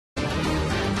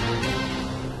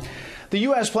The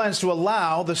U.S. plans to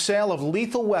allow the sale of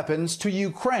lethal weapons to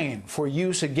Ukraine for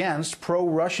use against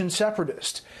pro-Russian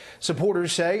separatists.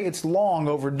 Supporters say it's long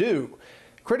overdue.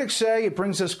 Critics say it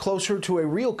brings us closer to a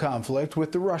real conflict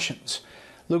with the Russians.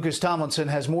 Lucas Tomlinson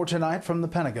has more tonight from the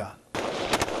Pentagon.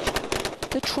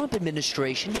 The Trump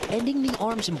administration ending the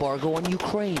arms embargo on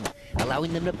Ukraine,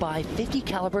 allowing them to buy .50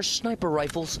 caliber sniper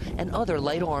rifles and other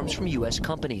light arms from U.S.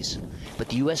 companies. But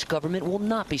the U.S. government will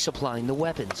not be supplying the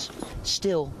weapons.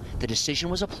 Still, the decision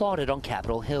was applauded on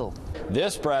Capitol Hill.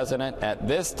 This president, at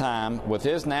this time, with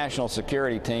his national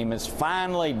security team, is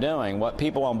finally doing what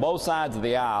people on both sides of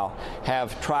the aisle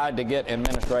have tried to get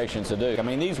administrations to do. I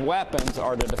mean, these weapons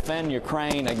are to defend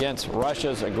Ukraine against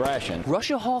Russia's aggression.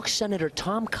 Russia hawk Senator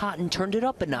Tom Cotton turned it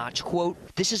up a notch, quote,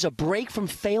 "This is a break from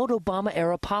failed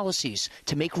Obama-era policies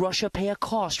to make Russia pay a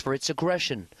cost for its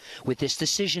aggression." With this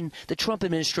decision, the Trump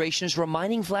administration is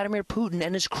reminding Vladimir Putin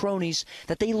and his cronies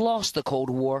that they lost the Cold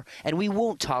War and we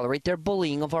won't tolerate their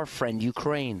bullying of our friend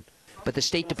Ukraine. But the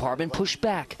State Department pushed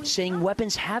back, saying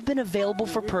weapons have been available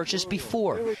for purchase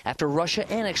before, after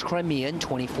Russia annexed Crimea in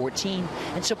 2014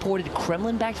 and supported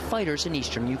Kremlin-backed fighters in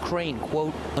eastern Ukraine.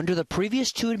 Quote, "Under the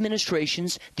previous two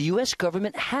administrations, the U.S.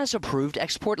 government has approved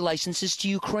export licenses to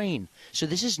Ukraine, so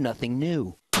this is nothing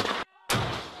new."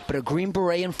 But a Green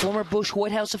Beret and former Bush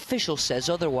White House official says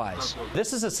otherwise.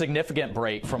 This is a significant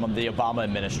break from the Obama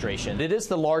administration. It is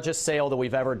the largest sale that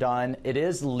we've ever done. It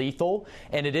is lethal,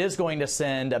 and it is going to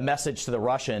send a message to the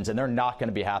Russians, and they're not going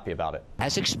to be happy about it.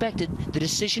 As expected, the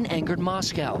decision angered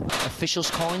Moscow, officials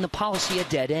calling the policy a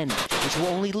dead end, which will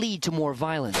only lead to more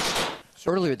violence.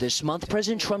 Earlier this month,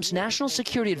 President Trump's national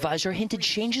security advisor hinted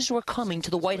changes were coming to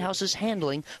the White House's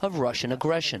handling of Russian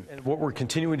aggression. And what we're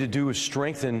continuing to do is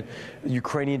strengthen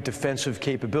Ukrainian defensive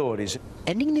capabilities.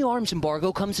 Ending the arms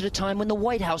embargo comes at a time when the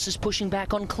White House is pushing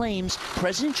back on claims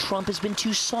President Trump has been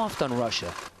too soft on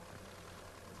Russia.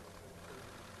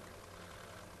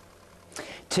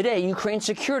 Today, Ukraine's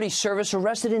security service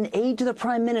arrested an aide to the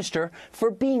prime minister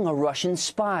for being a Russian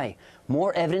spy.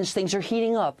 More evidence things are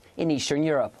heating up in Eastern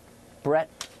Europe.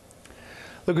 Brett.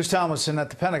 Lucas Tomlinson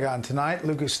at the Pentagon tonight.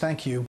 Lucas, thank you.